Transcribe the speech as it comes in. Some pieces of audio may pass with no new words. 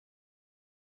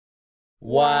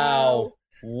Wow,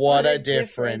 what a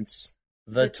difference.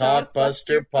 The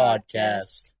Talkbuster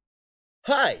Podcast.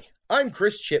 Hi, I'm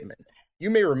Chris Chipman. You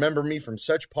may remember me from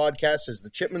such podcasts as the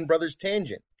Chipman Brothers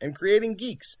Tangent and Creating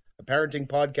Geeks, a parenting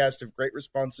podcast of great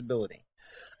responsibility.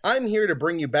 I'm here to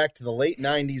bring you back to the late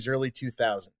 90s, early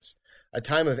 2000s, a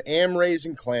time of Amrays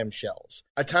and clamshells,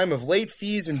 a time of late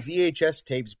fees and VHS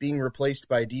tapes being replaced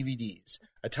by DVDs,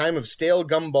 a time of stale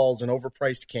gumballs and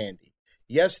overpriced candy.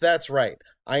 Yes, that's right.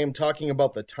 I am talking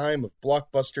about the time of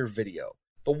Blockbuster Video,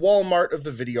 the Walmart of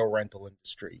the video rental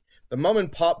industry, the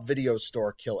mom-and-pop video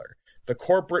store killer, the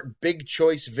corporate big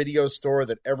choice video store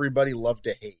that everybody loved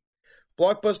to hate.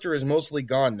 Blockbuster is mostly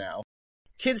gone now.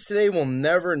 Kids today will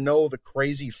never know the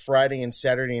crazy Friday and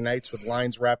Saturday nights with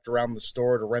lines wrapped around the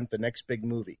store to rent the next big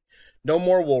movie. No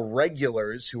more will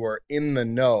regulars who are in the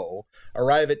know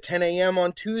arrive at 10 a.m.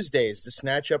 on Tuesdays to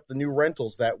snatch up the new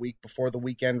rentals that week before the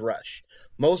weekend rush.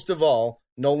 Most of all,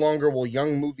 no longer will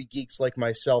young movie geeks like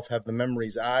myself have the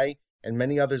memories I, and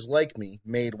many others like me,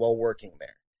 made while working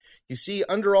there. You see,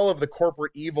 under all of the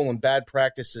corporate evil and bad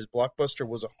practices, Blockbuster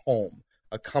was a home,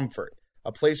 a comfort,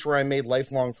 a place where I made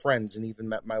lifelong friends and even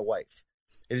met my wife.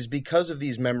 It is because of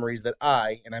these memories that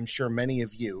I, and I'm sure many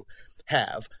of you,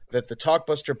 have, that the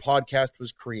Talkbuster podcast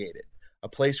was created. A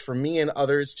place for me and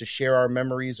others to share our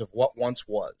memories of what once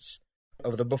was,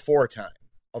 of the before time,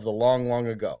 of the long, long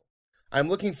ago. I'm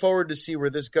looking forward to see where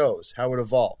this goes, how it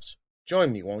evolves.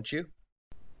 Join me, won't you?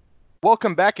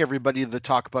 Welcome back, everybody, to the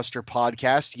Talkbuster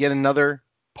podcast. Yet another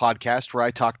podcast where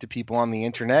I talk to people on the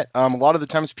internet. A lot of the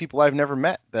times people I've never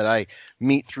met that I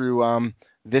meet through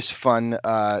this fun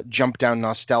jump down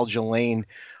nostalgia lane.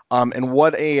 And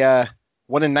what a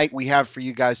night we have for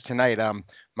you guys tonight.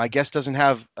 My guest doesn't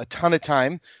have a ton of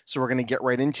time, so we're going to get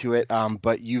right into it.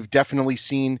 But you've definitely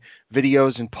seen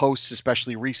videos and posts,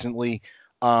 especially recently,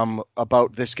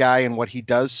 about this guy and what he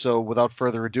does. So without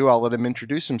further ado, I'll let him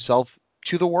introduce himself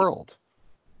to the world.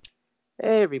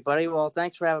 Hey, everybody. Well,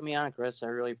 thanks for having me on, Chris. I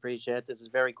really appreciate it. This is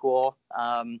very cool.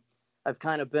 I've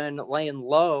kind of been laying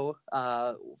low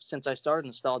since I started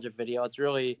Nostalgia Video. It's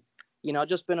really,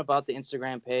 just been about the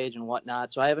Instagram page and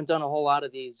whatnot. So I haven't done a whole lot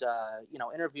of these,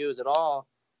 interviews at all.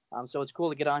 So it's cool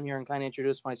to get on here and kind of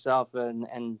introduce myself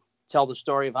and tell the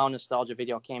story of how Nostalgia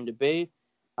Video came to be.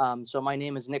 So my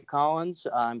name is Nick Collins.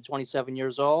 I'm 27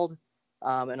 years old.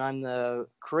 And I'm the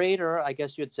creator, I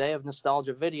guess you'd say, of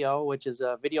Nostalgia Video, which is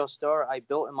a video store I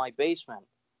built in my basement.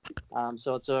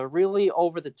 So it's a really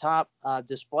over-the-top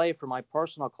display for my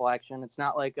personal collection. It's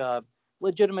not like a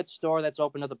legitimate store that's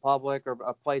open to the public or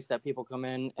a place that people come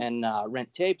in and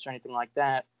rent tapes or anything like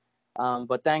that.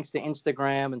 But thanks to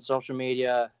Instagram and social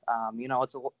media,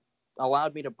 it's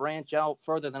allowed me to branch out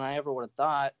further than I ever would have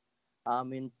thought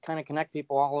and kind of connect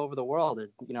people all over the world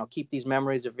and, keep these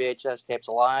memories of VHS tapes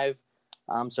alive.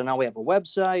 So now we have a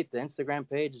website. The Instagram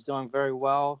page is doing very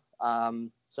well.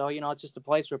 So, it's just a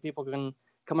place where people can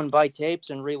come and buy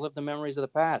tapes and relive the memories of the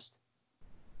past.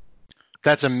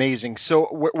 That's amazing. So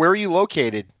where are you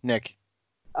located, Nick?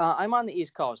 I'm on the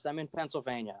East Coast. I'm in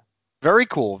Pennsylvania. Very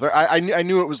cool. I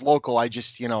knew it was local. I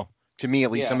just, to me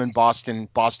at least, yeah. I'm in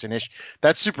Boston-ish.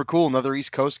 That's super cool. Another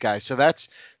East Coast guy. So that's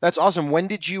awesome. When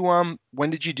did you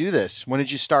do this? When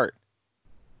did you start?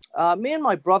 Me and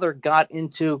my brother got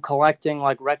into collecting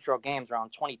like retro games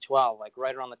around 2012, like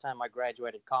right around the time I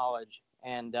graduated college.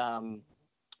 And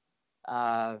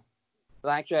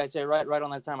actually, I'd say right on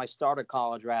that time I started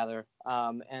college, rather.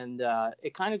 And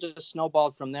it kind of just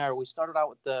snowballed from there. We started out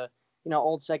with the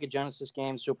old Sega Genesis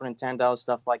games, Super Nintendo,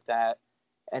 stuff like that.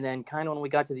 And then kind of when we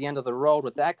got to the end of the road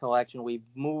with that collection, we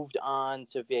moved on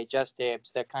to VHS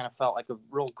tapes. That kind of felt like a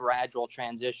real gradual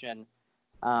transition.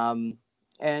 And,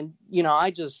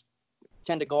 I just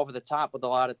tend to go over the top with a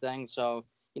lot of things. So,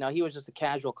 he was just a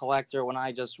casual collector when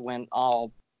I just went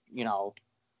all,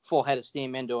 full head of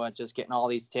steam into it, just getting all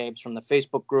these tapes from the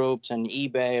Facebook groups and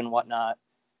eBay and whatnot.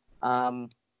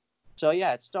 So,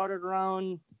 yeah, it started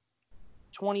around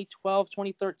 2012,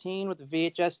 2013 with the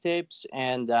VHS tapes,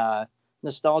 and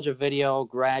Nostalgia Video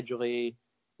gradually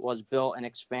was built and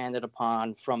expanded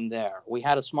upon from there. We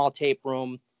had a small tape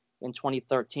room in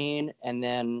 2013, and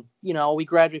then we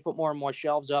gradually put more and more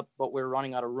shelves up, but we were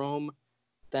running out of room.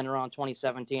 Then around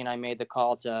 2017 I made the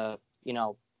call to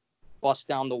bust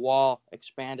down the wall,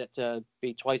 expand it to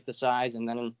be twice the size, and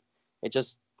then it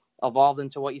just evolved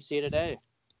into what you see today.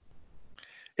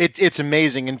 It's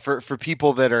amazing. And for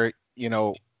people that are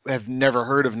have never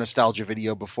heard of Nostalgia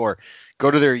Video before, go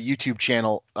to their YouTube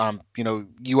channel.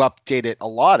 You update it a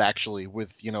lot, actually,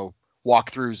 with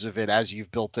walkthroughs of it as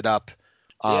you've built it up.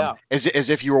 Yeah. as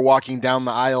if you were walking down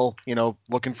the aisle,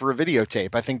 looking for a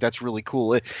videotape. I think that's really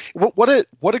cool. What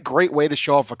a great way to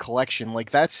show off a collection.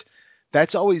 Like that's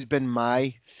always been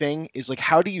my thing, is like,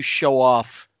 how do you show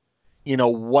off,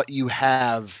 what you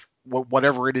have,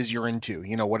 whatever it is you're into,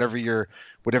 whatever your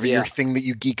Yeah. thing that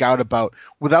you geek out about,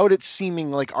 without it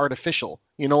seeming like artificial.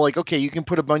 Like, okay, you can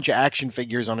put a bunch of action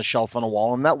figures on a shelf on a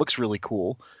wall and that looks really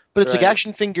cool, but it's like, Right.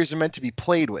 action figures are meant to be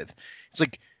played with. It's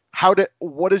like,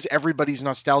 what is everybody's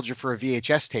nostalgia for a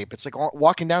VHS tape? It's like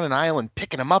walking down an aisle and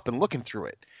picking them up and looking through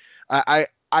it.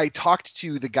 I talked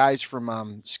to the guys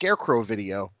from Scarecrow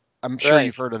Video. I'm sure Right.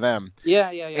 you've heard of them.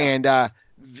 Yeah. Yeah. Yeah. And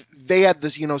they had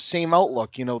this, same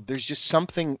outlook. There's just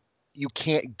something you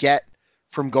can't get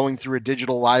from going through a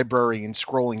digital library and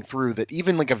scrolling through, that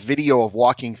even like a video of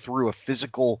walking through a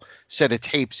physical set of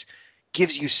tapes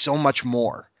gives you so much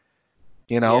more,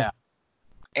 Yeah.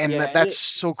 and Yeah. that's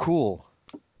so cool.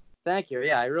 Thank you.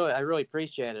 Yeah, I really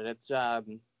appreciate it. It's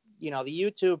the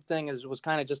YouTube thing was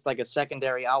kind of just like a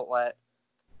secondary outlet.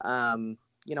 When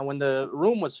the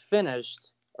room was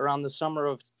finished around the summer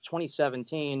of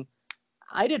 2017,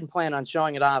 I didn't plan on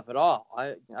showing it off at all.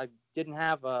 I didn't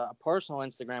have a personal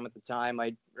Instagram at the time.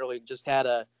 I really just had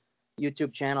a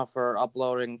YouTube channel for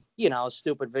uploading,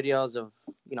 stupid videos of,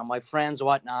 my friends,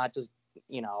 whatnot, just,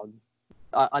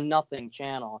 a nothing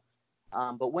channel.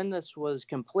 But when this was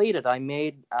completed, I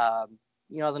made, the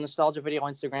Nostalgia Video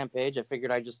Instagram page. I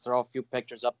figured I'd just throw a few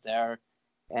pictures up there.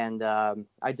 And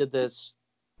I did this,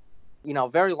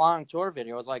 very long tour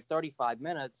video. It was like 35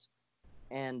 minutes.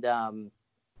 And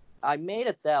I made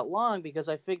it that long because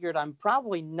I figured I'm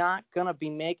probably not going to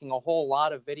be making a whole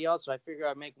lot of videos. So I figured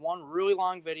I'd make one really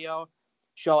long video,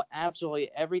 show absolutely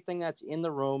everything that's in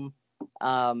the room,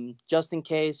 just in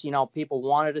case, people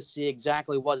wanted to see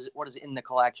exactly what is in the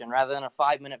collection, rather than a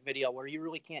 5-minute video where you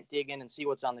really can't dig in and see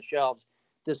what's on the shelves.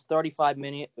 This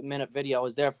 35-minute video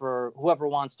is there for whoever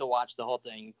wants to watch the whole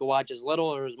thing. You can watch as little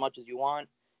or as much as you want.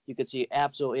 You could see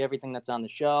absolutely everything that's on the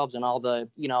shelves and all the,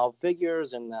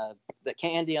 figures and the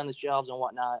candy on the shelves and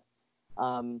whatnot.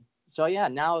 So yeah,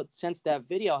 now since that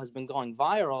video has been going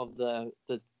viral of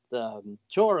the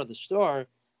tour of the store,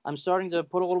 I'm starting to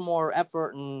put a little more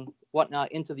effort and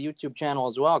whatnot into the YouTube channel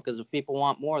as well. Because if people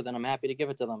want more, then I'm happy to give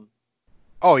it to them.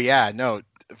 Oh yeah, no,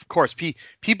 of course.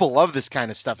 People love this kind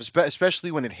of stuff,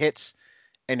 especially when it hits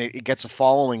and it gets a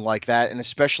following like that, and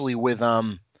especially with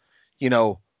you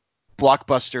know,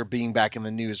 Blockbuster being back in the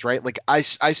news, right? Like I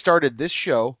started this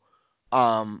show,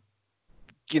 um,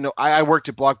 I worked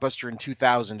at Blockbuster in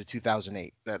 2000 to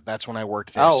 2008. That's when I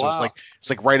worked there. Oh So wow. it's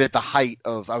like right at the height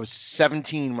of, I was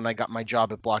 17 when I got my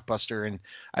job at Blockbuster, and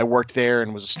I worked there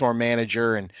and was a store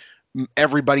manager, and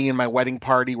everybody in my wedding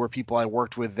party were people I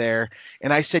worked with there.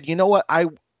 And I said, you know what? I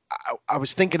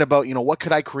was thinking about, what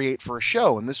could I create for a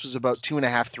show? And this was about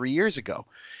 2.5, 3 years ago.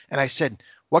 And I said,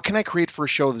 what can I create for a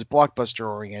show that's Blockbuster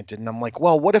oriented? And I'm like,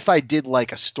 well, what if I did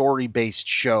like a story based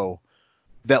show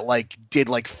that like did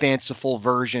like fanciful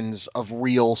versions of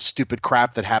real stupid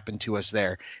crap that happened to us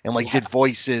there, and like Yeah. did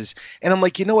voices. And I'm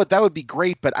like, you know what, that would be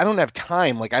great, but I don't have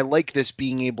time. Like, I like this,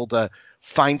 being able to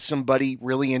find somebody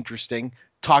really interesting,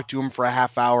 talk to them for a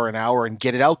half hour, an hour, and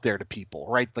get it out there to people,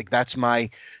 right? Like, that's my,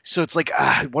 so it's like,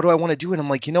 what do I want to do? And I'm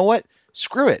like, you know what,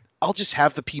 screw it, I'll just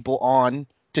have the people on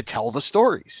to tell the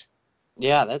stories.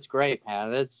 Yeah, that's great, man.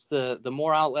 That's the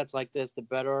more outlets like this, the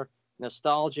better.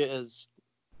 Nostalgia is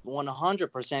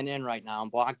 100% in right now,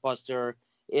 and Blockbuster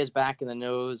is back in the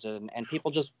news, and people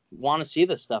just want to see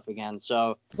this stuff again.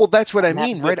 So Well, that's what I I'm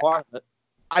happy mean, to be a right? part of it.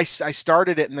 I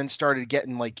started it and then started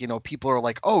getting like, people are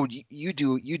like, oh, you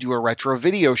do a retro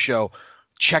video show.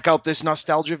 Check out this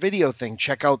nostalgia video thing.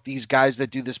 Check out these guys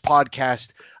that do this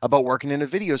podcast about working in a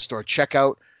video store. Check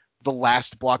out the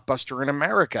last Blockbuster in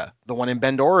America, the one in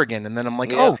Bend, Oregon. And then I'm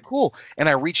like, Yeah. oh, cool. And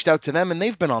I reached out to them and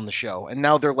they've been on the show, and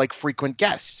now they're like frequent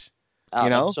guests, Oh, you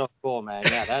that's know? so cool, man.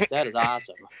 Yeah, that is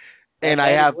awesome. And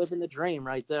I That is have, living the dream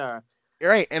right there.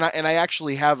 right. And I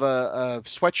actually have a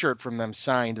sweatshirt from them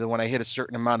signed that when I hit a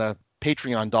certain amount of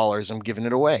Patreon dollars, I'm giving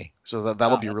it away. So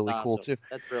that'll Oh, be that's really cool awesome. too.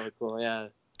 That's really cool. Yeah.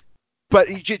 But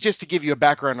just to give you a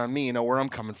background on me, where I'm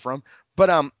coming from. But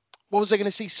what was I going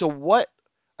to say? So what?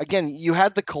 Again, you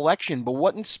had the collection, but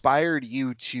what inspired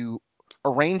you to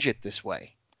arrange it this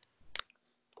way?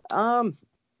 Um,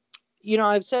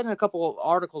 I've said in a couple of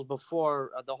articles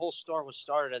before, the whole store was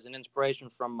started as an inspiration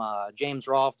from James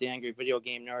Rolfe, the Angry Video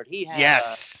Game Nerd. He had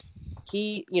Yes.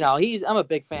 I'm a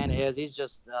big fan of his. He's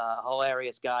just a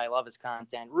hilarious guy. I love his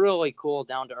content. Really cool,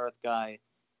 down to earth guy.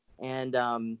 And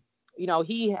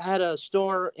he had a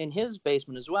store in his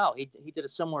basement as well. He did a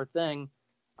similar thing.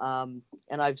 And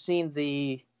I've seen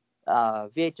the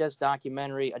VHS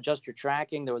documentary, Adjust Your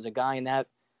Tracking. There was a guy in that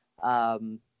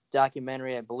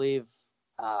documentary, I believe.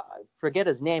 I forget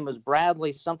his name. It was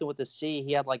Bradley, something with the C.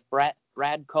 He had like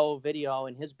Bradco video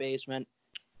in his basement.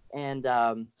 And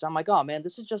so I'm like, oh, man,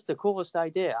 this is just the coolest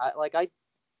idea. I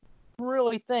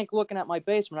really think, looking at my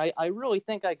basement, I really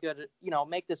think I could,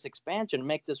 make this expansion,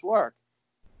 make this work.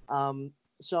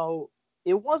 So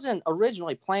it wasn't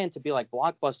originally planned to be like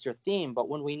Blockbuster theme, but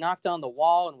when we knocked down the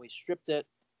wall and we stripped it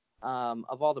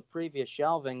of all the previous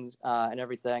shelvings and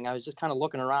everything, I was just kind of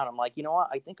looking around. I'm like, you know what?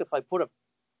 I think if I put a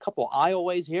couple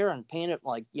aisleways here and paint it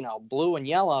like, blue and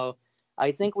yellow,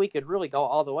 I think we could really go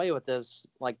all the way with this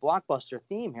like Blockbuster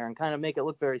theme here and kind of make it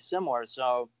look very similar.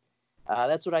 So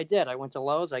that's what I did. I went to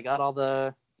Lowe's. I got all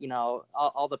the,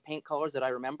 all the paint colors that I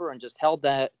remember and just held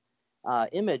that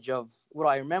image of what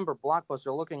I remember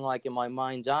Blockbuster looking like in my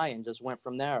mind's eye and just went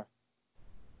from there.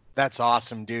 That's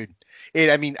awesome, dude.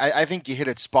 I think you hit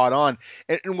it spot on.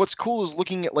 And what's cool is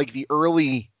looking at like the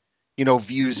early,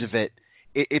 views of it.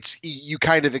 It's you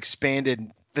kind of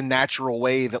expanded the natural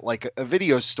way that like a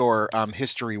video store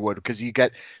history would, because you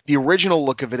get the original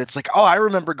look of it. It's like, oh, I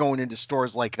remember going into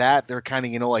stores like that. They're kind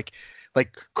of,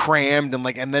 like crammed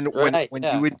and then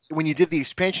when you did the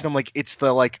expansion, I'm like, it's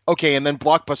the like, okay, and then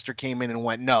Blockbuster came in and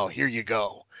went, no, here you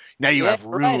go. Now you have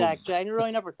room. Right, actually, I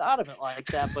really never thought of it like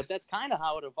that, but that's kind of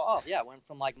how it evolved. Yeah, it went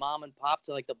from like mom and pop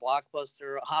to like the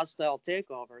Blockbuster hostile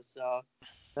takeover. So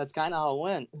that's kind of how it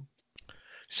went.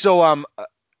 So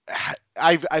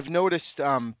I've noticed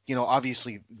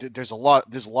obviously there's a lot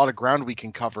of ground we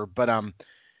can cover, but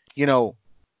you've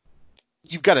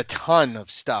got a ton of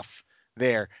stuff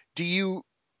there.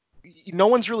 No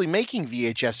one's really making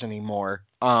VHS anymore.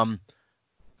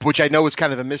 Which I know is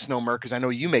kind of a misnomer because I know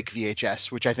you make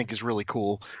VHS, which I think is really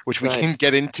cool, which we can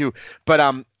get into.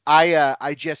 But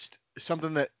I just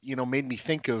something that made me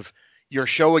think of your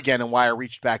show again and why I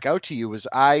reached back out to you was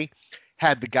I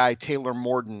had the guy Taylor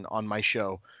Morden on my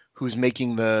show who's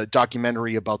making the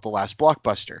documentary about the last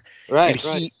Blockbuster,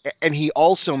 and he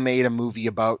also made a movie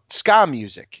about ska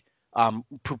music,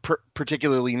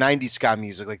 particularly 90s ska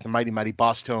music like the Mighty Mighty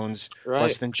Boss Tones,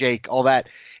 Less Than Jake, all that,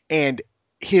 and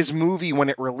his movie, when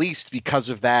it released, because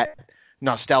of that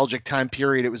nostalgic time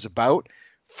period it was about,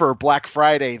 for Black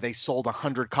Friday, they sold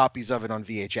 100 copies of it on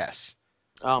VHS.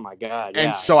 Oh my God! Yeah.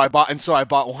 And so I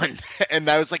bought one, and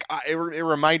I was like, it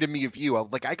reminded me of you. I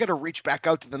was like, I got to reach back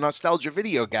out to the nostalgia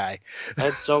video guy.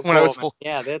 That's so cool.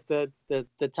 Yeah, the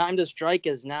time to strike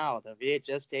is now. The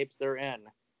VHS tapes, they're in.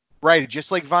 Right,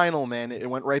 just like vinyl, man. It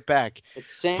went right back.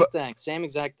 It's the same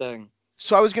exact thing.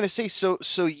 So I was gonna say, so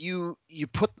you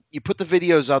put the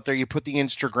videos out there, you put the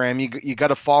Instagram, you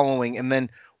got a following, and then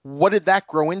what did that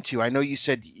grow into? I know you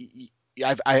said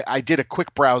I did a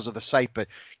quick browse of the site, but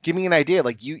give me an idea.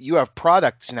 Like you have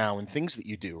products now and things that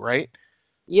you do, right?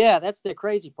 Yeah, that's the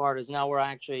crazy part is now we're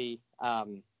actually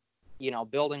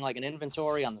building like an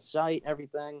inventory on the site,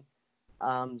 everything.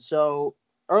 So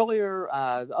earlier,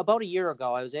 about a year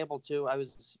ago, I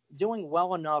was doing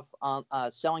well enough on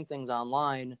selling things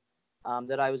online.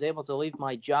 That I was able to leave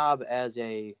my job as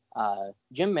a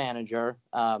gym manager.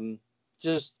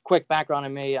 Just quick background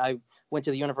on me. I went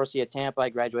to the University of Tampa. I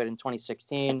graduated in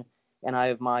 2016, and I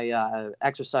have my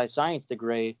exercise science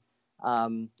degree.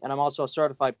 And I'm also a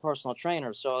certified personal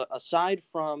trainer. So aside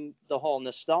from the whole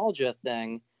nostalgia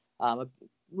thing, I'm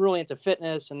really into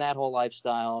fitness and that whole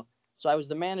lifestyle. So I was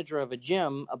the manager of a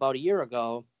gym about a year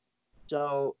ago.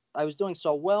 So I was doing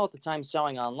so well at the time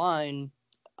selling online,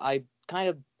 I kind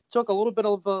of took a little bit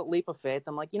of a leap of faith.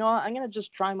 I'm like, I'm going to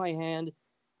just try my hand.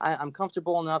 I'm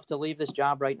comfortable enough to leave this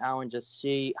job right now and just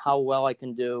see how well I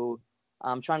can do.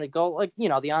 I'm trying to go like,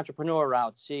 the entrepreneur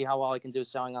route, see how well I can do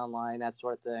selling online, that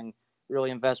sort of thing, really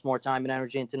invest more time and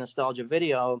energy into nostalgia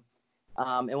video.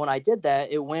 And when I did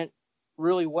that, it went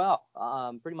really well.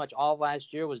 Pretty much all of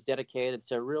last year was dedicated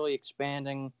to really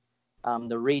expanding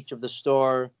the reach of the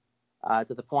store.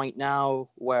 To the point now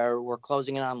where we're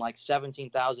closing in on like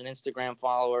 17,000 Instagram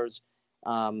followers.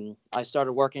 I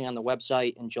started working on the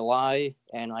website in July,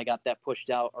 and I got that pushed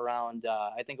out around,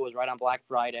 I think it was right on Black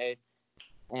Friday.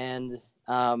 And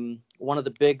one of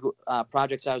the big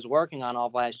projects I was working on all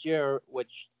of last year,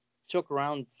 which took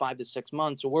around 5 to 6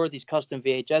 months, were these custom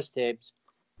VHS tapes.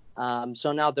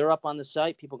 So now they're up on the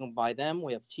site. People can buy them.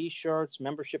 We have T-shirts,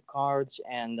 membership cards,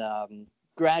 and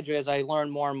gradually as I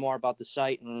learn more and more about the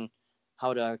site and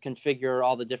how to configure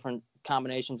all the different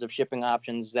combinations of shipping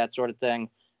options, that sort of thing.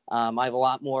 I have a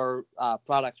lot more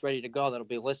products ready to go that'll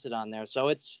be listed on there. So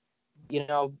it's,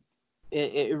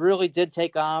 it really did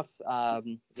take off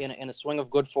in a swing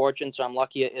of good fortune. So I'm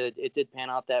lucky it did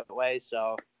pan out that way.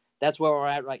 So that's where we're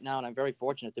at right now. And I'm very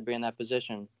fortunate to be in that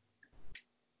position.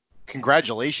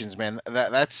 congratulations, man.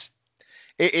 That's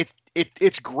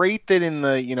it's great that in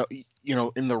the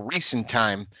in the recent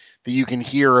time that you can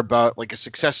hear about like a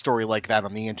success story like that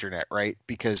on the internet, right?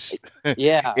 Because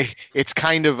Yeah. it's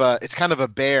kind of a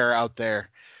bear out there.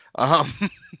 Um,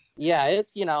 Yeah,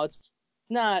 it's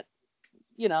not,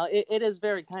 it is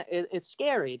very it's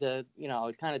scary to,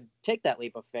 kind of take that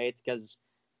leap of faith, because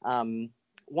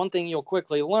one thing you'll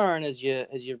quickly learn as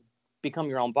you become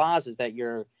your own boss is that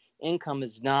your income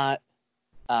is not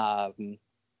the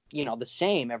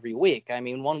same every week. I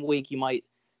mean, one week you might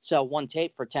sell one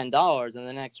tape for $10, and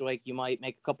the next week you might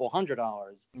make a couple $100.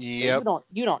 So yep.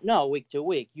 you don't know week to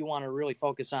week. You want to really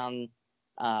focus on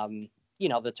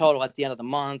the total at the end of the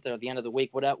month or the end of the week,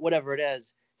 whatever it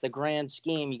is. The grand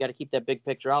scheme, you got to keep that big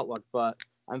picture outlook. But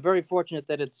I'm very fortunate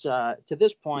that it's to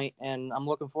this point, and I'm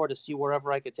looking forward to see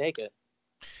wherever I could take it.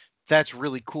 That's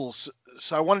really cool.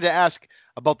 So I wanted to ask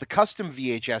about the custom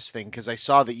VHS thing, because I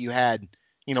saw that you had,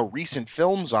 recent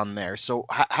films on there. So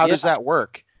how does that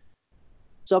work?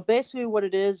 So basically what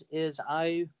it is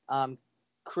I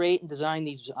create and design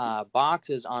these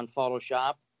boxes on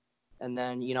Photoshop. And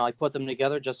then, I put them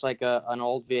together just like an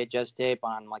old VHS tape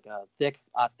on like a thick,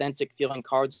 authentic feeling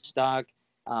cardstock,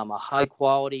 a high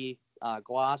quality,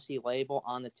 glossy label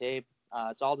on the tape.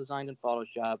 It's all designed in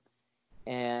Photoshop.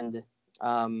 And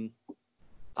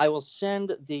I will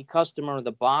send the customer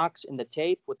the box and the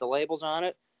tape with the labels on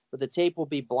it, but the tape will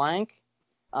be blank.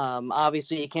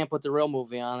 Obviously, you can't put the real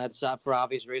movie on. That's for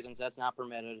obvious reasons. That's not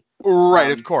permitted. Right,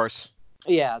 of course.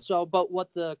 Yeah. So, but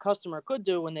what the customer could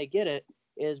do when they get it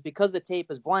is, because the tape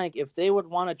is blank, if they would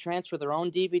want to transfer their own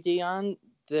DVD on,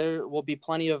 there will be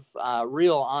plenty of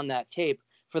reel on that tape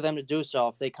for them to do so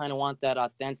if they kind of want that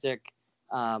authentic,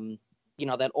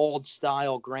 that old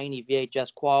style grainy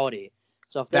VHS quality.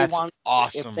 So if they want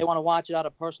to watch it out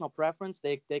of personal preference,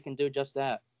 they can do just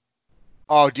that.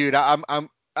 Oh, dude,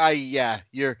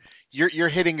 you're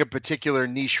hitting a particular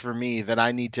niche for me that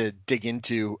I need to dig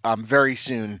into very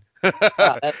soon.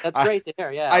 That's great to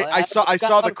hear. Yeah, I saw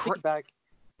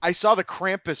the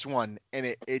Krampus one, and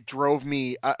it drove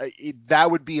me.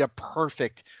 That would be a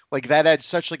perfect, like, that had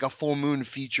such like a full moon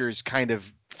features kind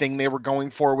of thing they were going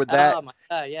for with that. Oh my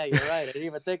God, yeah, you're right. I didn't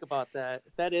even think about that.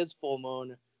 That is full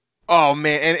moon. Oh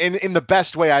man, and in the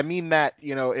best way. I mean that,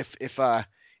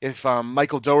 if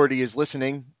Michael Dougherty is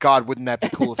listening, God, wouldn't that be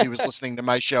cool if he was listening to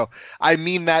my show? I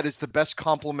mean that is the best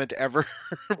compliment ever,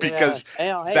 because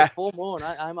hey, full moon.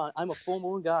 I'm a full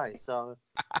moon guy, so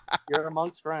you're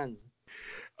amongst friends.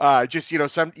 Just you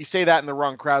say that in the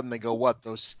wrong crowd and they go, "What,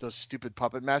 those stupid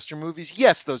Puppet Master movies?"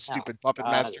 Yes, those stupid Puppet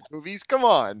Master movies. Come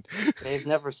on. They've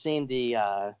never seen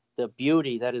the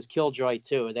beauty that is Killjoy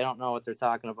 2. They don't know what they're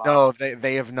talking about. No,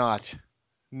 they have not.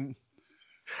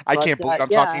 I can't believe I'm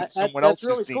talking to someone else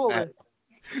who's seen that.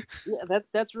 Yeah,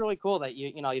 that's really cool that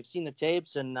you've seen the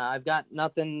tapes, and I've got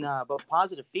nothing but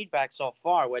positive feedback so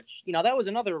far. Which that was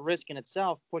another risk in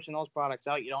itself, pushing those products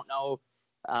out. You don't know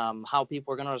how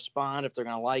people are going to respond, if they're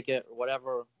going to like it or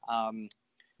whatever.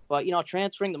 But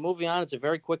transferring the movie on, it's a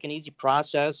very quick and easy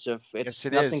process.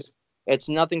 It's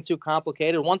nothing too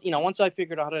complicated. Once I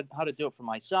figured out how to do it for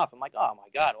myself, I'm like, oh my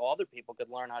God, well, other people could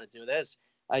learn how to do this.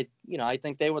 I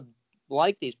think they would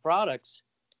like these products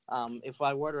if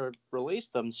I were to release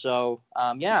them. So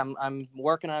I'm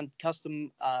working on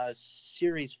custom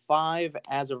Series 5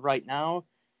 as of right now,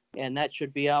 and that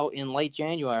should be out in late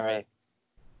January.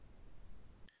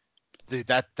 Dude,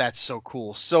 that's so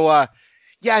cool. So I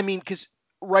mean, because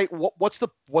right, what's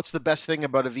the best thing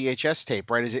about a VHS tape,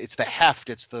 right? It's the heft,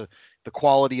 it's the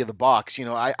quality of the box.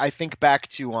 I think back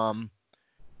to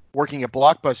working at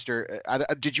Blockbuster.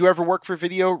 Did you ever work for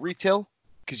video retail?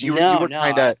 Because you were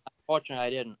kind of. Unfortunately, I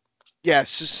didn't. Yeah,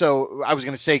 so I was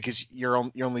going to say, because you're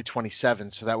only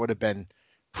 27, so that would have been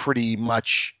pretty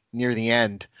much near the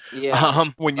end. Yeah.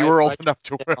 When you were old enough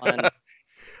to work.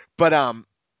 But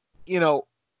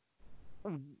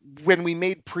when we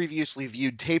made previously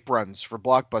viewed tape runs for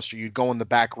Blockbuster, you'd go in the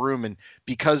back room, and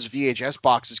because VHS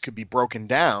boxes could be broken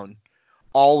down,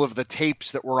 all of the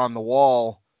tapes that were on the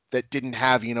wall that didn't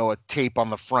have, a tape on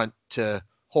the front to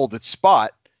hold its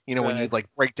spot, when you'd like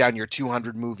break down your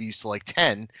 200 movies to like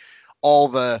 10, all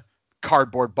the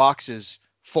cardboard boxes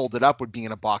folded up would be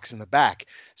in a box in the back.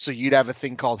 So you'd have a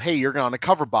thing called, hey, you're on a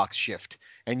cover box shift.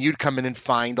 And you'd come in and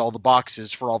find all the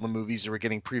boxes for all the movies that were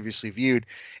getting previously viewed,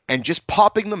 and just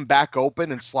popping them back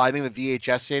open and sliding the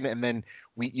VHS in, and then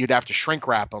you'd have to shrink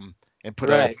wrap them and put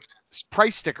a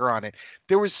price sticker on it.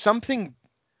 There was something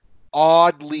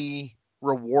oddly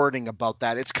rewarding about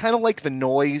that. It's kind of like the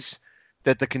noise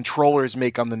that the controllers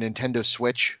make on the Nintendo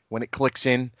Switch when it clicks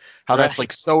in, how that's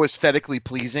like so aesthetically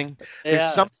pleasing.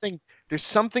 there's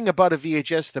something about a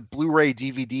VHS that Blu-ray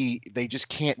DVD, they just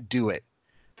can't do it.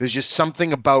 There's just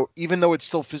something about, even though it's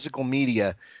still physical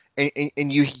media,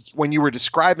 and you, when you were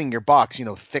describing your box,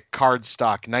 thick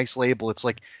cardstock, nice label, it's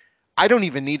like, I don't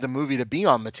even need the movie to be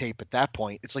on the tape at that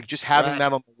point. It's like just having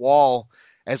that on the wall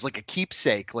as like a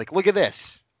keepsake. Like, look at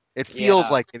this. It feels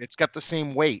like it. It's got the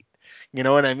same weight. You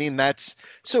know what I mean? That's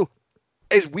so,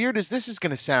 as weird as this is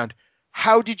going to sound,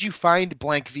 how did you find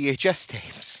blank VHS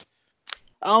tapes?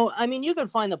 Oh, I mean, you can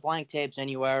find the blank tapes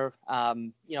anywhere.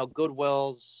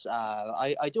 Goodwills.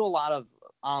 I do a lot of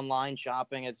online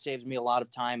shopping. It saves me a lot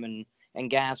of time and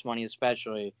gas money,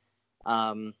 especially.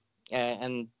 And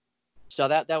so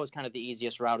that was kind of the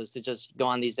easiest route, is to just go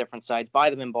on these different sites,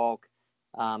 buy them in bulk.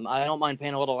 I don't mind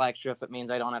paying a little extra if it means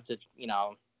I don't have to,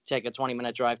 take a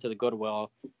 20-minute drive to the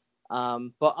Goodwill.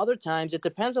 But other times it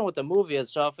depends on what the movie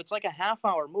is. So if it's like a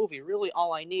half-hour movie, really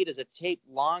all I need is a tape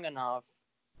long enough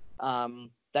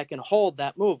that can hold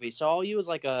that movie. So I'll use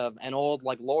like an old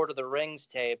like Lord of the Rings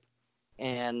tape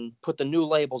and put the new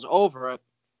labels over it.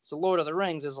 So Lord of the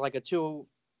Rings is like a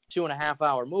 2.5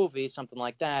 hour movie, something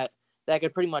like that. That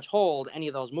could pretty much hold any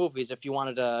of those movies if you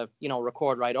wanted to,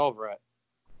 record right over it.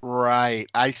 Right.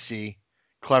 I see.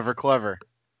 Clever.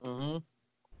 Mm-hmm.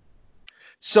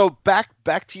 So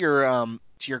back to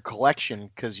your collection,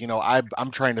 because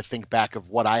I'm trying to think back of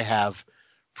what I have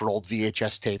for old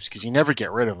VHS tapes, because you never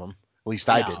get rid of them. At least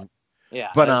I didn't. Yeah,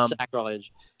 but that's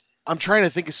sacrilege. I'm trying to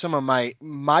think of some of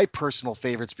my personal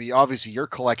favorites. But obviously your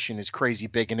collection is crazy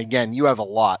big, and again, you have a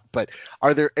lot. But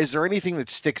is there anything that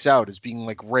sticks out as being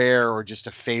like rare or just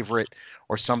a favorite,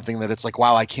 or something that it's like,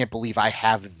 wow, I can't believe I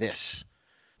have this?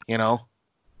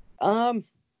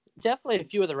 Definitely a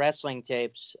few of the wrestling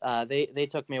tapes. They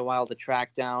took me a while to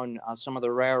track down. Some of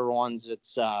the rare ones.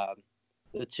 It's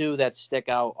the two that stick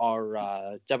out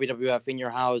are WWF In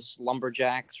Your House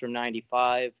Lumberjacks from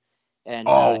 '95, and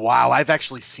wow, I've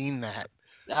actually seen that.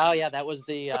 Oh yeah, that was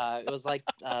the it was like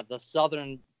the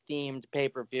Southern themed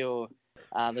pay-per-view.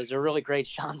 There's a really great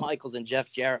Shawn Michaels and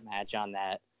Jeff Jarrett match on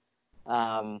that.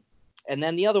 And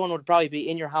then the other one would probably be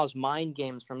In Your House Mind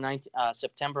Games from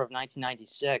September of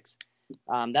 1996.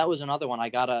 That was another one. I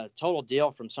got a total deal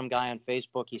from some guy on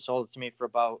Facebook. He sold it to me for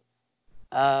about.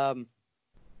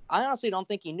 I honestly don't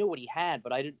think he knew what he had,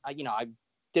 but I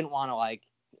didn't want to like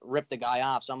rip the guy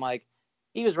off. So I'm like,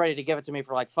 he was ready to give it to me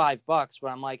for like $5, but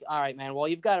I'm like, all right, man, well,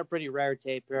 you've got a pretty rare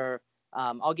tape here.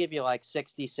 I'll give you like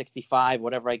 60, 65,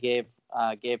 whatever I gave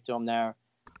to him there.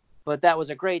 But that was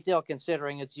a great deal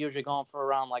considering it's usually going for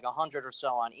around like 100 or so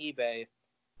on eBay.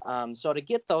 So to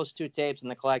get those two tapes in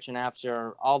the collection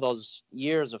after all those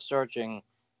years of searching,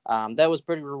 that was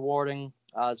pretty rewarding.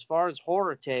 As far as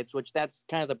horror tapes, which that's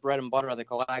kind of the bread and butter of the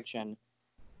collection,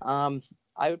 I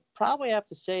would probably have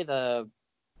to say the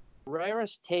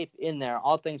rarest tape in there,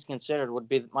 all things considered, would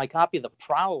be my copy of The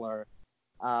Prowler.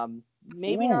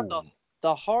 Maybe not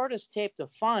the hardest tape to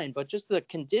find, but just the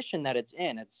condition that it's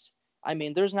in.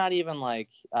 There's not even like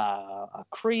a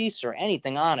crease or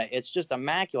anything on it. It's just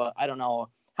immaculate. I don't know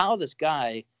how this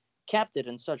guy kept it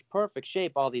in such perfect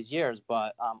shape all these years,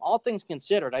 but all things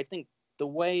considered, I think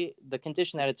the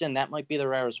condition that it's in, that might be the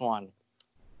rarest one.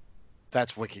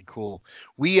 That's wicked cool.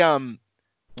 We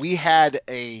had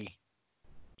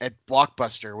at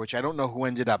Blockbuster, which I don't know who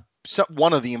ended up.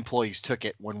 One of the employees took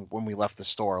it when we left the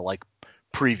store, like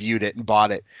previewed it and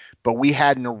bought it. But we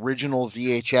had an original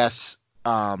VHS,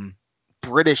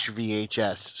 British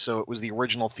VHS, so it was the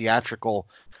original theatrical,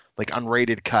 like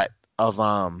unrated cut of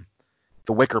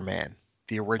The Wicker Man,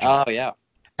 the original. Oh yeah.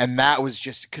 And that was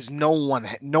just because no one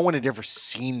had ever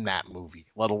seen that movie,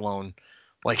 let alone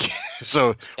like.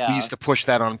 So yeah. We used to push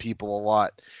that on people a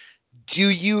lot. Do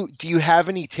you have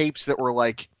any tapes that were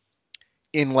like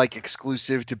in like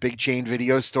exclusive to big chain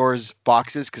video stores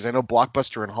boxes? Because I know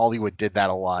Blockbuster and Hollywood did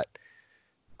that a lot.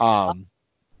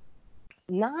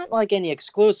 Not like any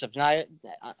exclusives. I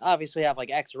obviously have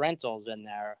like X rentals in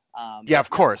there. Yeah,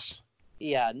 of course.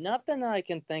 Yeah, nothing I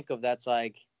can think of that's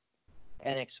like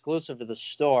an exclusive to the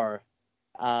store.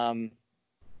 No,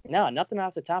 nothing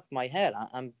off the top of my head.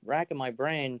 I'm racking my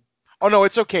brain. Oh no,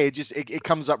 it's okay. It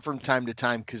comes up from time to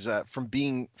time because from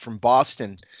being from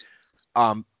Boston,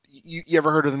 you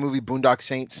ever heard of the movie Boondock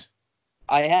Saints?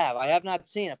 I have not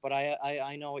seen it, but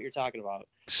I know what you're talking about.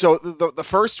 So the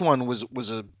first one was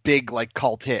a big like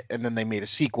cult hit, and then they made a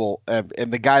sequel, and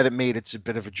the guy that made it's a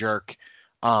bit of a jerk,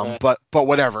 right. but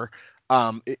whatever.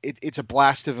 It's a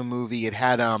blast of a movie. It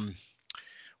had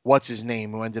what's his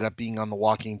name, who ended up being on The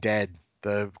Walking Dead,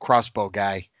 the crossbow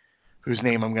guy, whose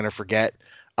name I'm gonna forget.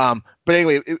 But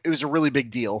anyway, it was a really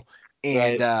big deal,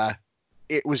 and right.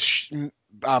 It was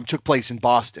took place in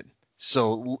Boston.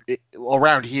 So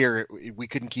around here, we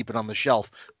couldn't keep it on the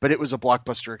shelf, but it was a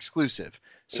Blockbuster exclusive.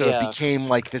 So it Yeah, became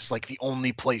like this, like the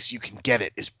only place you can get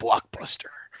it is Blockbuster.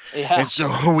 yeah. And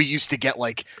so we used to get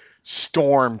like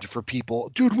stormed for people.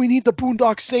 Dude, we need the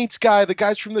Boondock Saints guy. The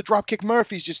guys from the Dropkick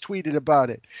Murphys just tweeted about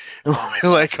it. And Oh my we're God.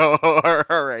 like, oh,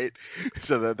 all right.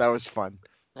 So that was fun.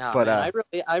 Oh But man,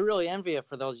 I really envy you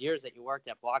for those years that you worked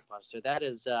at Blockbuster. That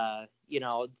is,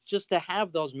 just to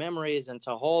have those memories and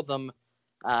to hold them,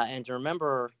 and to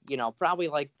remember, probably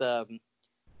like the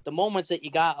moments that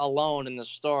you got alone in the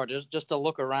store, just to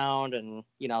look around and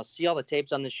see all the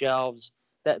tapes on the shelves.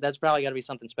 That's probably got to be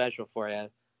something special for you.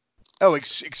 oh,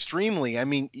 extremely. I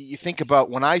mean, you think about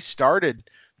when I started,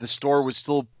 the store was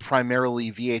still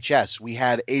primarily VHS. We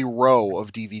had a row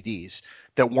of DVDs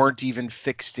that weren't even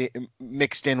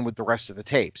mixed in with the rest of the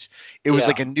tapes. It was Yeah,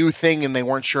 like a new thing, and they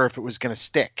weren't sure if it was going to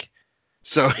stick.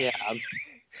 So, yeah.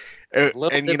 Little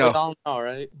and did we all know,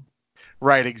 right?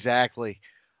 right, exactly.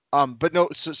 But no,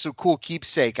 so cool.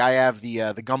 Keepsake. I have the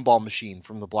gumball machine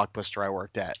from the Blockbuster I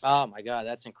worked at. Oh my God,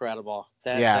 that's incredible.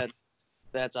 That Yeah. that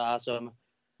that's awesome.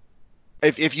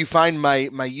 If you find my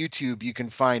YouTube, you can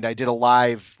find I did a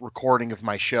live recording of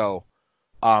my show,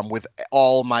 with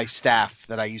all my staff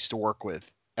that I used to work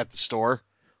with at the store,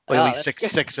 like at Oh, least that's six good.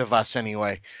 six of us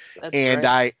anyway. That's And great.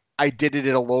 I did it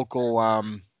at a local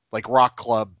like rock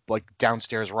club, like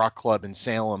downstairs rock club in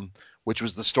Salem, which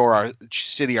was the store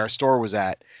our store was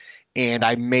at. And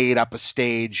I made up a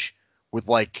stage with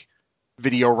like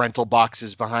video rental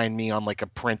boxes behind me on like a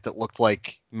print that looked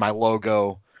like my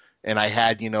logo, and I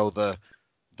had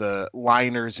the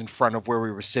liners in front of where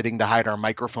we were sitting to hide our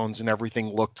microphones, and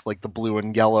everything looked like the blue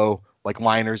and yellow like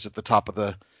liners at the top of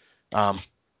the um,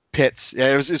 pits.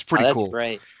 Yeah, it was Oh, pretty that's cool.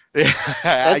 great. Yeah,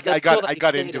 That's cool that I you got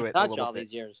stayed into in it a touch little all bit.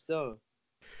 these years too.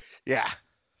 Yeah,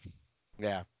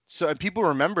 yeah. So and people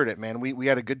remembered it, man. We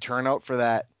had a good turnout for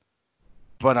that.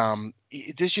 But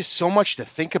there's just so much to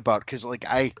think about because like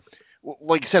I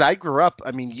said, I grew up.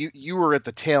 I mean, you were at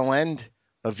the tail end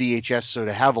of VHS, so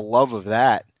to have a love of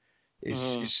that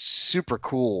Hmm. is super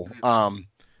cool.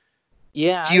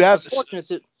 Yeah, Do I you have? was fortunate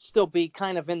to still be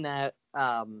kind of in that,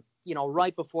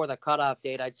 right before the cutoff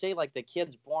date. I'd say like the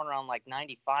kids born around like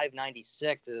 95,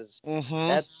 96 is Mm-hmm.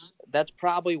 that's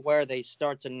probably where they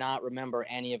start to not remember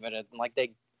any of it. And, like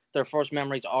their first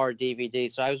memories are DVD.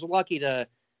 So I was lucky to,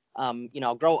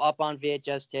 grow up on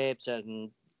VHS tapes and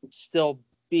still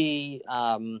be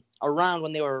around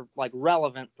when they were like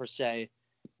relevant per se.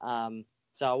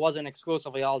 So it wasn't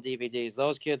exclusively all DVDs.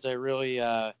 Those kids, I really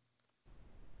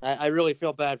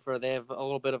feel bad for. They have a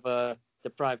little bit of a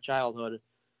deprived childhood.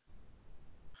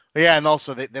 Yeah, and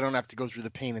also they don't have to go through the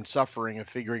pain and suffering of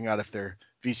figuring out if their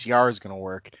VCR is going to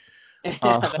work. Yeah,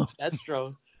 Uh, that's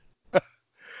true.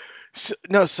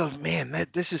 so man,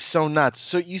 this is so nuts.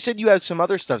 So you said you had some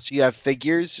other stuff. So you have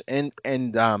figures and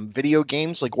video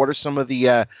games. Like, what are some of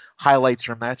the highlights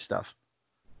from that stuff?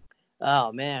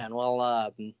 Oh man,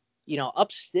 well,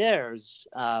 upstairs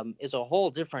is a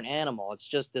whole different animal. It's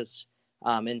just this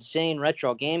insane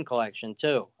retro game collection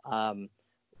too.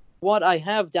 What I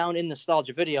have down in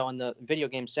nostalgia video in the video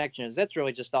game section is that's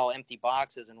really just all empty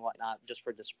boxes and whatnot, just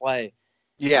for display.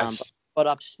 Um, but, Yes. but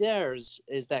upstairs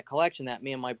is that collection that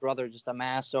me and my brother just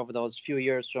amassed over those few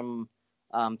years from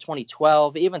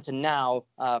 2012 even to now.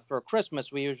 For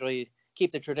Christmas, we usually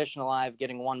keep the tradition alive,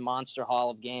 getting one monster haul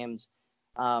of games,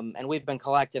 and we've been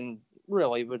collecting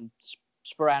really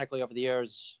sporadically over the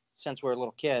years since we were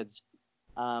little kids.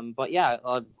 But yeah,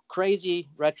 a crazy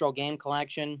retro game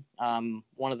collection.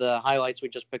 One of the highlights we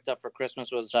just picked up for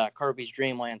Christmas was Kirby's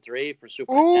Dream Land 3 for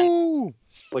Super Nintendo, Ooh.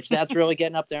 which that's really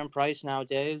getting up there in price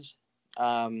nowadays.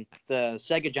 The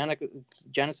Sega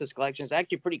Genesis collection is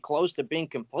actually pretty close to being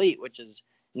complete, which is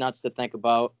nuts to think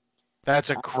about. That's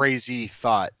a Um, crazy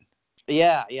thought.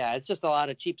 yeah, it's just a lot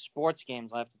of cheap sports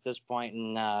games left at this point,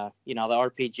 and the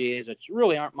RPGs, which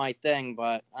really aren't my thing,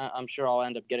 but I'm sure I'll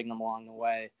end up getting them along the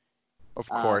way. Of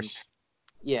Um, course.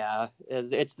 yeah,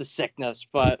 it's the sickness,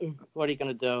 but what are you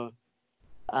gonna do?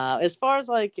 As far as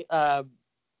like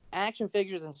action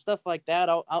figures and stuff like that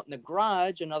out in the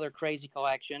garage, another crazy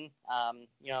collection. I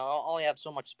only have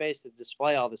so much space to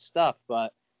display all this stuff,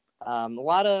 but a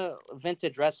lot of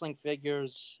vintage wrestling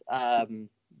figures.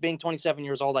 Being 27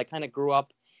 years old, I kind of grew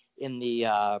up in the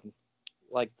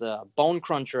like the Bone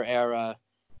Cruncher era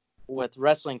with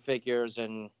wrestling figures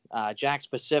and Jack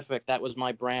Specific. That was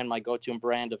my brand, my go-to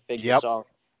brand of figures. Yep. So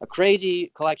a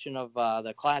crazy collection of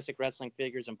the classic wrestling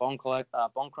figures and Bone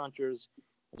Crunchers.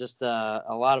 Just a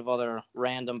lot of other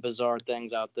random, bizarre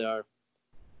things out there.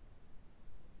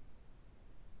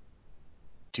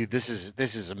 Dude, this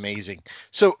is amazing.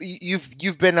 So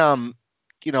you've been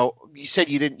you said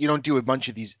you don't do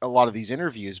a lot of these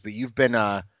interviews, but you've been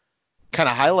kind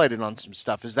of highlighted on some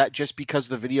stuff. Is that just because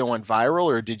the video went viral,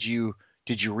 or did you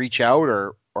reach out,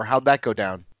 or how'd that go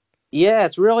down? Yeah,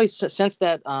 it's really since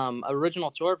that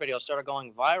original tour video started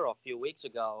going viral a few weeks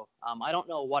ago. I don't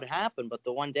know what happened, but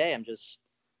the one day I'm just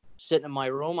sitting in my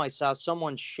room, I saw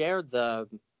someone shared the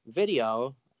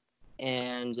video,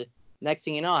 and next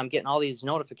thing you know, I'm getting all these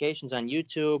notifications on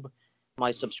YouTube.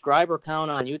 My subscriber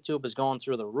count on YouTube is going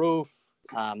through the roof.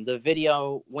 The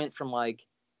video went from like,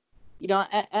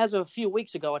 as of a few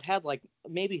weeks ago, it had like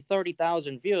maybe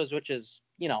 30,000 views, which is,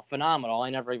 phenomenal. I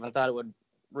never even thought it would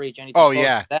reach anything. Oh,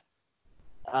 yeah. That.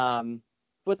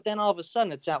 But then all of a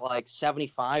sudden it's at like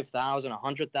 75,000,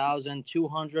 100,000,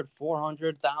 200,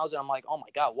 400,000. I'm like, oh my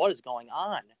God, what is going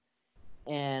on?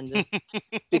 And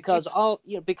because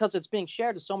it's being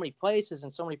shared to so many places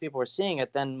and so many people are seeing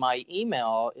it, then my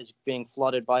email is being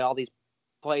flooded by all these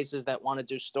places that want to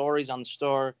do stories on the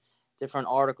store, different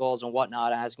articles and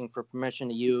whatnot, asking for permission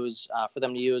to use, for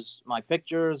them to use my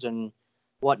pictures and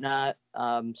whatnot.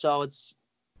 So it's,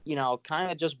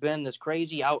 kind of just been this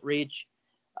crazy outreach,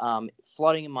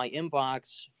 flooding in my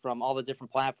inbox from all the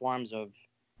different platforms of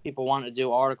people wanting to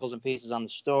do articles and pieces on the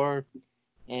store.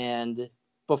 And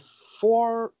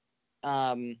before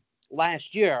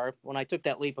last year, when I took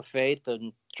that leap of faith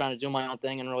and trying to do my own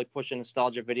thing and really push a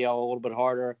nostalgia video a little bit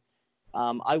harder,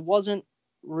 I wasn't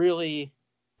really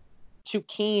too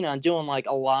keen on doing like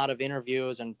a lot of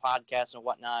interviews and podcasts and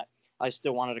whatnot. I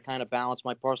still wanted to kind of balance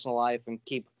my personal life and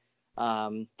keep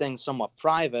things somewhat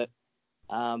private.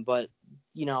 But,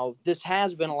 this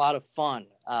has been a lot of fun,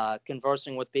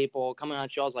 conversing with people, coming on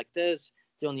shows like this,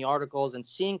 doing the articles and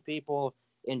seeing people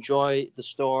enjoy the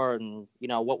store and,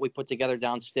 what we put together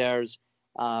downstairs.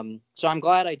 So I'm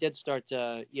glad I did start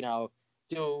to,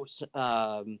 do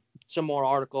some more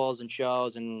articles and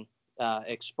shows and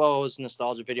expose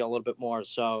nostalgia video a little bit more.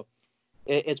 So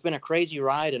it's been a crazy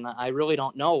ride, and I really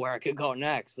don't know where I could go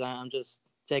next. I'm just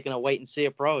taking a wait and see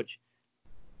approach.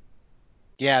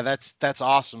 Yeah, that's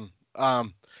awesome.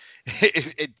 Like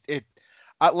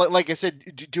I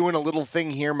said, doing a little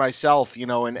thing here myself,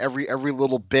 and every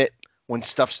little bit when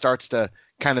stuff starts to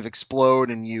kind of explode,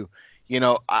 and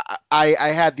I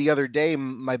had the other day,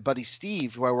 my buddy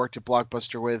Steve, who I worked at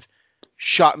Blockbuster with,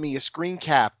 shot me a screen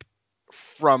cap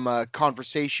from a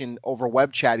conversation over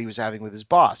web chat he was having with his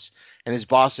boss, and his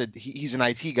boss he's an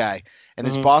IT guy, and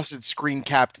his boss had screen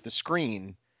capped the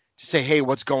screen to say, hey,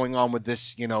 what's going on with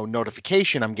this,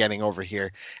 notification I'm getting over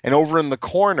here? And over in the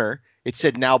corner, it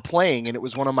said now playing, and it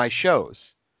was one of my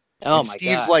shows. Oh, and my God.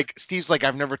 Steve's like,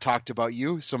 I've never talked about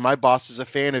you, so my boss is a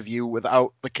fan of you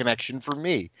without the connection for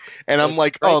me. And I'm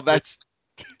like, great. Oh, that's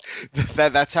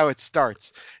how it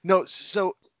starts. No,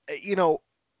 so,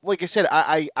 like I said,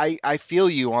 I feel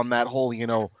you on that whole,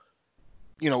 kind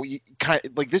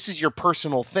of, like, this is your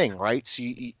personal thing, right? So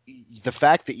the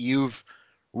fact that you've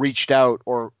reached out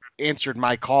or answered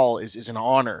my call is an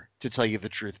honor, to tell you the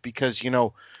truth, because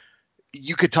you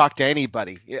could talk to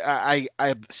anybody. I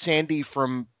Sandy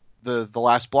from the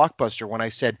last Blockbuster, when I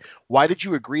said, why did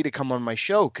you agree to come on my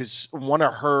show? Because one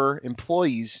of her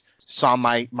employees saw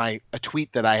a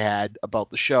tweet that I had about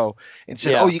the show and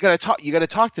said, oh, you gotta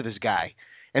talk to this guy.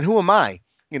 And who am I?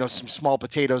 Some small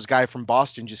potatoes guy from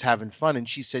Boston just having fun. And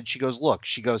she goes, look,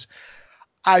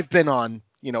 I've been on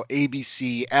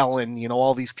ABC, Ellen,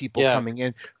 all these people coming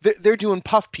in. They're doing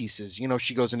puff pieces,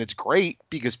 she goes, and it's great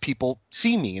because people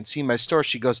see me and see my store.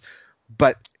 She goes,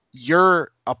 but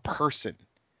you're a person.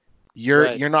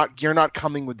 You're not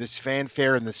coming with this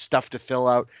fanfare and this stuff to fill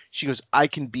out. She goes, I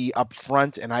can be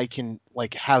upfront and I can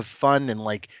like have fun and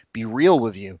like be real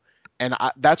with you. And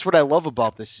that's what I love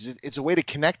about this. Is it's a way to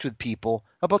connect with people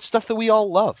about stuff that we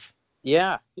all love.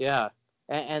 Yeah.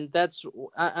 And that's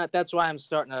why I'm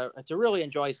starting to really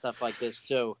enjoy stuff like this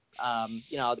too.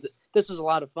 This is a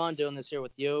lot of fun doing this here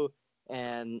with you,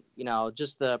 and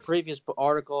just the previous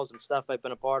articles and stuff I've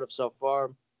been a part of so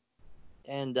far,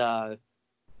 and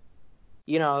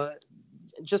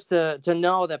just to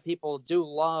know that people do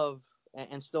love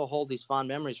and still hold these fond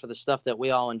memories for the stuff that we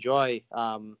all enjoy.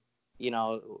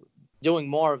 Doing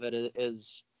more of it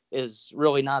is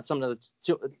really not something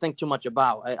to think too much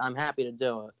about. I'm happy to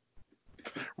do it.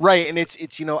 Right. And it's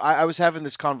I was having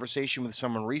this conversation with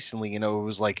someone recently, it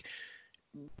was like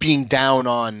being down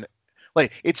on,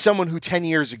 like, it's someone who 10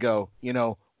 years ago,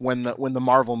 when the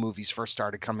Marvel movies first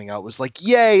started coming out, was like,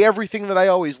 yay, everything that I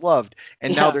always loved.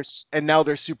 And now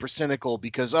they're super cynical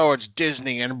because, oh, it's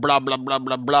Disney and blah, blah, blah,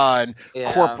 blah, blah, and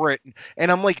corporate.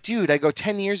 And I'm like, dude, I go,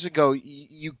 10 years ago,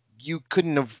 you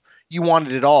couldn't have, you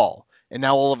wanted it all. And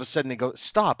now all of a sudden they go,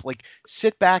 stop, like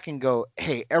sit back and go,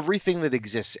 hey, everything that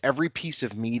exists, every piece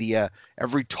of media,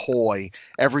 every toy,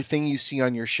 everything you see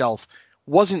on your shelf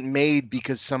wasn't made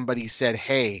because somebody said,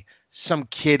 hey, some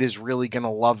kid is really going to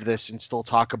love this and still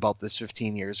talk about this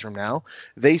 15 years from now.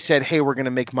 They said, hey, we're going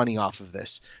to make money off of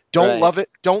this. Don't Right. love it.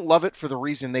 Don't love it for the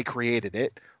reason they created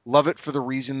it. Love it for the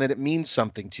reason that it means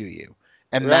something to you.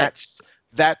 And Right.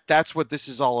 that's what this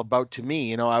is all about to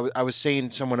me. I was saying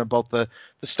to someone about the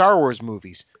Star Wars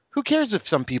movies. Who cares if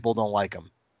some people don't like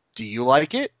them? Do you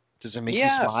like it? Does it make you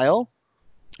Yeah. smile?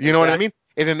 You know what I Exactly. mean?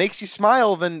 If it makes you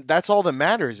smile, then that's all that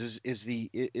matters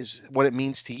is what it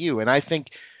means to you. And I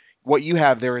think what you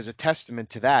have there is a testament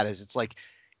to that. Is it's like,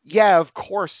 yeah, of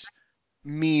course,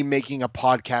 me making a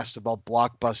podcast about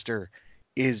Blockbuster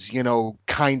is,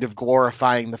 kind of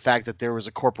glorifying the fact that there was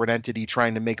a corporate entity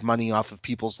trying to make money off of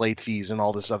people's late fees and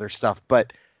all this other stuff.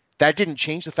 But that didn't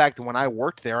change the fact that when I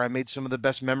worked there, I made some of the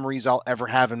best memories I'll ever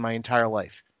have in my entire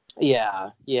life. Yeah.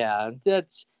 Yeah.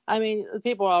 That's. I mean,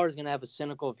 people are always going to have a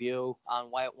cynical view on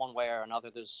why one way or another.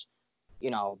 There's, you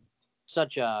know,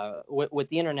 such a with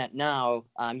the internet now.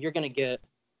 You're going to get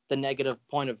the negative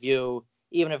point of view,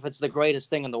 even if it's the greatest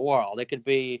thing in the world. It could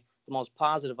be the most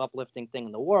positive, uplifting thing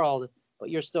in the world, but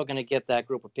you're still going to get that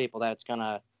group of people that's going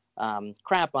to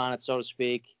crap on it, so to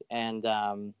speak, and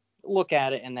look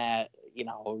at it in that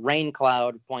rain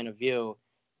cloud point of view.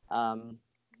 Um,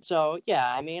 so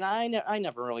yeah, I mean, I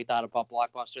never really thought about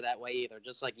Blockbuster that way either.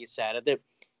 Just like you said,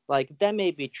 like that may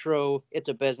be true. It's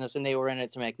a business, and they were in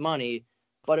it to make money,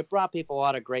 but it brought people a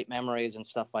lot of great memories and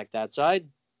stuff like that. So I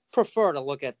prefer to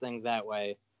look at things that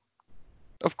way.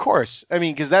 Of course. I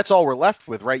mean, because that's all we're left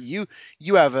with, right? You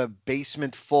have a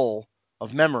basement full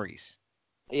of memories,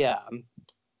 Yeah, and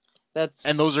that's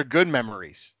those are good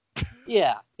memories.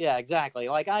 yeah, exactly.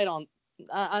 Like I'm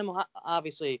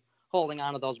obviously holding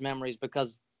on to those memories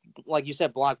because, like you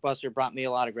said, Blockbuster brought me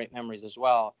a lot of great memories as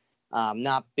well.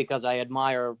 Not because I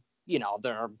admire,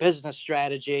 their business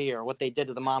strategy or what they did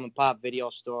to the mom and pop video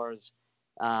stores.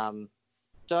 Um,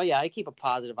 so yeah, I keep a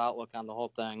positive outlook on the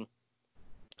whole thing.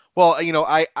 Well,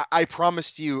 I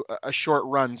promised you a short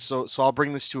run, so I'll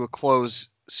bring this to a close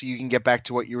so you can get back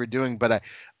to what you were doing. But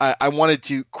I wanted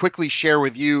to quickly share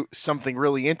with you something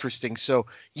really interesting. So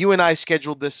you and I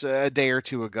scheduled this a day or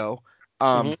two ago. Hmm.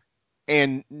 Um,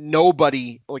 and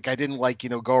nobody, like, I didn't, like,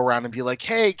 go around and be like,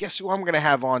 hey, guess who I'm going to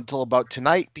have on till about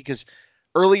tonight, because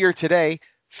earlier today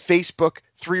Facebook,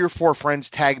 3 or 4 friends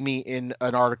tagged me in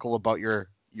an article about your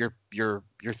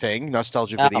thing,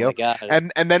 Nostalgia Oh my Video. god.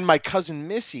 And then my cousin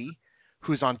Missy,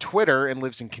 who's on Twitter and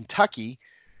lives in Kentucky,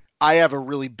 I have a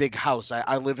really big house.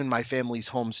 I live in my family's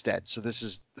homestead. So this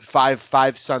is five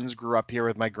sons grew up here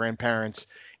with my grandparents.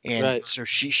 And Right. so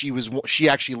she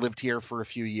actually lived here for a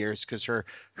few years because her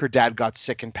dad got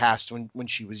sick and passed when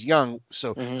she was young.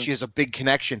 So Hmm. she has a big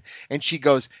connection. And she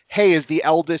goes, hey, as the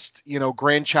eldest,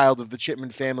 grandchild of the Chipman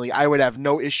family, I would have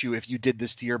no issue if you did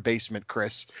this to your basement,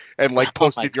 Chris, and like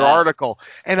Oh my posted your god. article.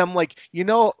 And I'm like,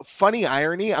 funny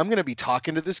irony, I'm gonna be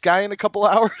talking to this guy in a couple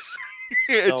hours.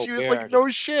 And So she was like, weird. no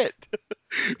shit.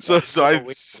 so That's so so I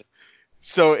weird.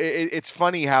 so it's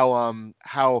funny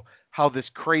how this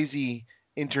crazy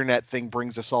internet thing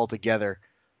brings us all together.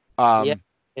 Yeah, Um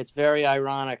it's very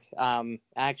ironic.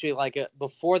 Actually, like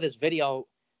before this video,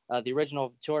 the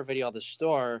original tour video of the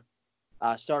store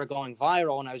started going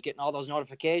viral, and I was getting all those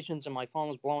notifications, and my phone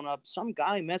was blowing up. Some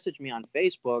guy messaged me on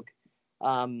Facebook,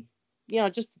 um,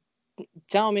 just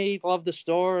telling me he loved the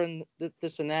store and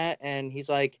this and that, and he's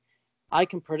like, "I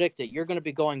can predict it. You're going to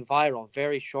be going viral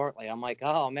very shortly." I'm like,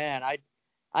 "Oh man, I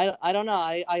don't know.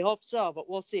 I hope so, but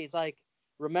we'll see." It's like,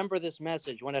 remember this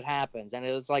message when it happens, and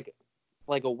it was like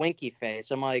a winky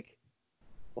face. I'm like,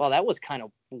 well, that was kind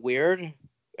of weird.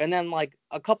 And then like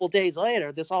a couple days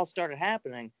later, this all started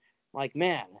happening. Like,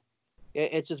 man,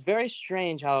 it's just very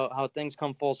strange how things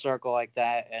come full circle like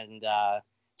that and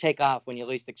take off when you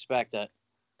least expect it.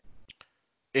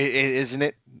 isn't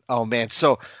it? Oh man.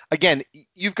 So again,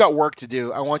 you've got work to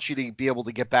do. I want you to be able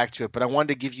to get back to it, but I wanted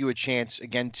to give you a chance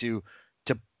again to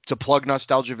to plug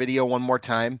Nostalgia Video one more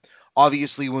time.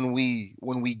 Obviously, when we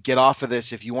get off of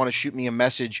this, if you want to shoot me a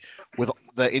message with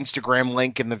the Instagram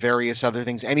link and the various other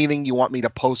things, anything you want me to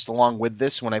post along with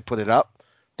this when I put it up,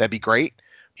 that'd be great.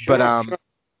 But Sure, sure.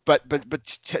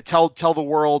 tell the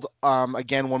world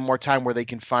again one more time where they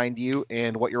can find you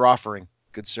and what you're offering,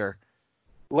 good sir.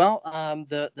 Well,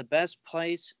 the best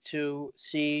place to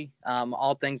see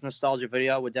all things nostalgia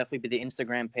video would definitely be the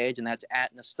Instagram page, and that's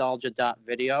at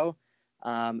nostalgia.video.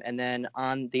 And then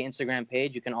on the Instagram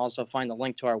page, you can also find the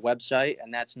link to our website,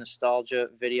 and that's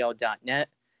nostalgiavideo.net.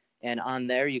 And on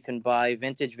there, you can buy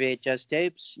vintage VHS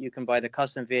tapes. You can buy the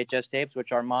custom VHS tapes,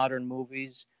 which are modern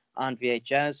movies on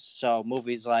VHS. So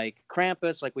movies like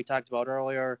Krampus, like we talked about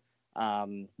earlier,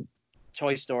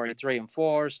 Toy Story 3 and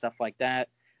 4, stuff like that.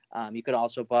 You could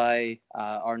also buy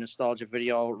our Nostalgia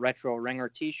Video Retro Ringer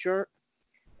t-shirt.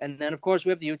 And then, of course, we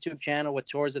have the YouTube channel with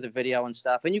tours of the video and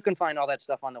stuff. And you can find all that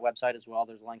stuff on the website as well.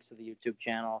 There's links to the YouTube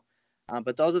channel.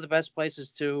 But those are the best places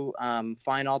to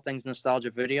find all things Nostalgia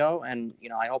Video. And,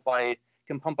 I hope I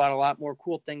can pump out a lot more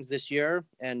cool things this year.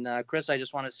 And, Chris, I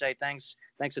just want to say thanks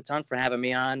a ton for having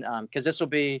me on, because this will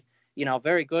be,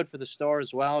 very good for the store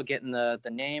as well, getting the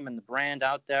name and the brand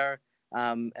out there.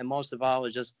 And most of all, it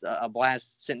was just a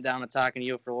blast sitting down and talking to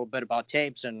you for a little bit about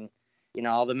tapes and,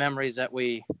 all the memories that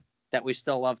we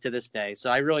still love to this day. So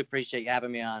I really appreciate you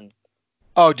having me on.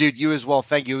 Oh, dude, you as well.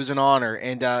 Thank you. It was an honor.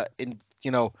 And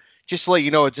just to let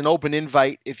you know, it's an open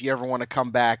invite if you ever want to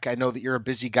come back. I know that you're a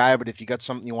busy guy, but if you got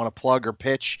something you want to plug or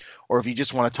pitch, or if you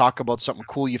just want to talk about something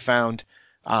cool you found,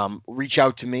 reach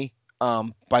out to me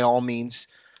by all means.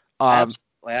 Absolutely.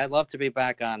 I'd love to be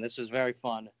back on. This was very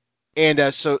fun.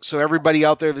 And so everybody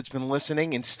out there that's been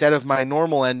listening, instead of my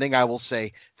normal ending, I will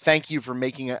say thank you for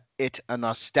making it a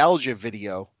nostalgia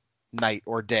video night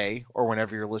or day or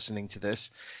whenever you're listening to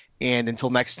this. And until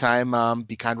next time,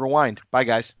 be kind, rewind. Bye,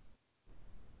 guys.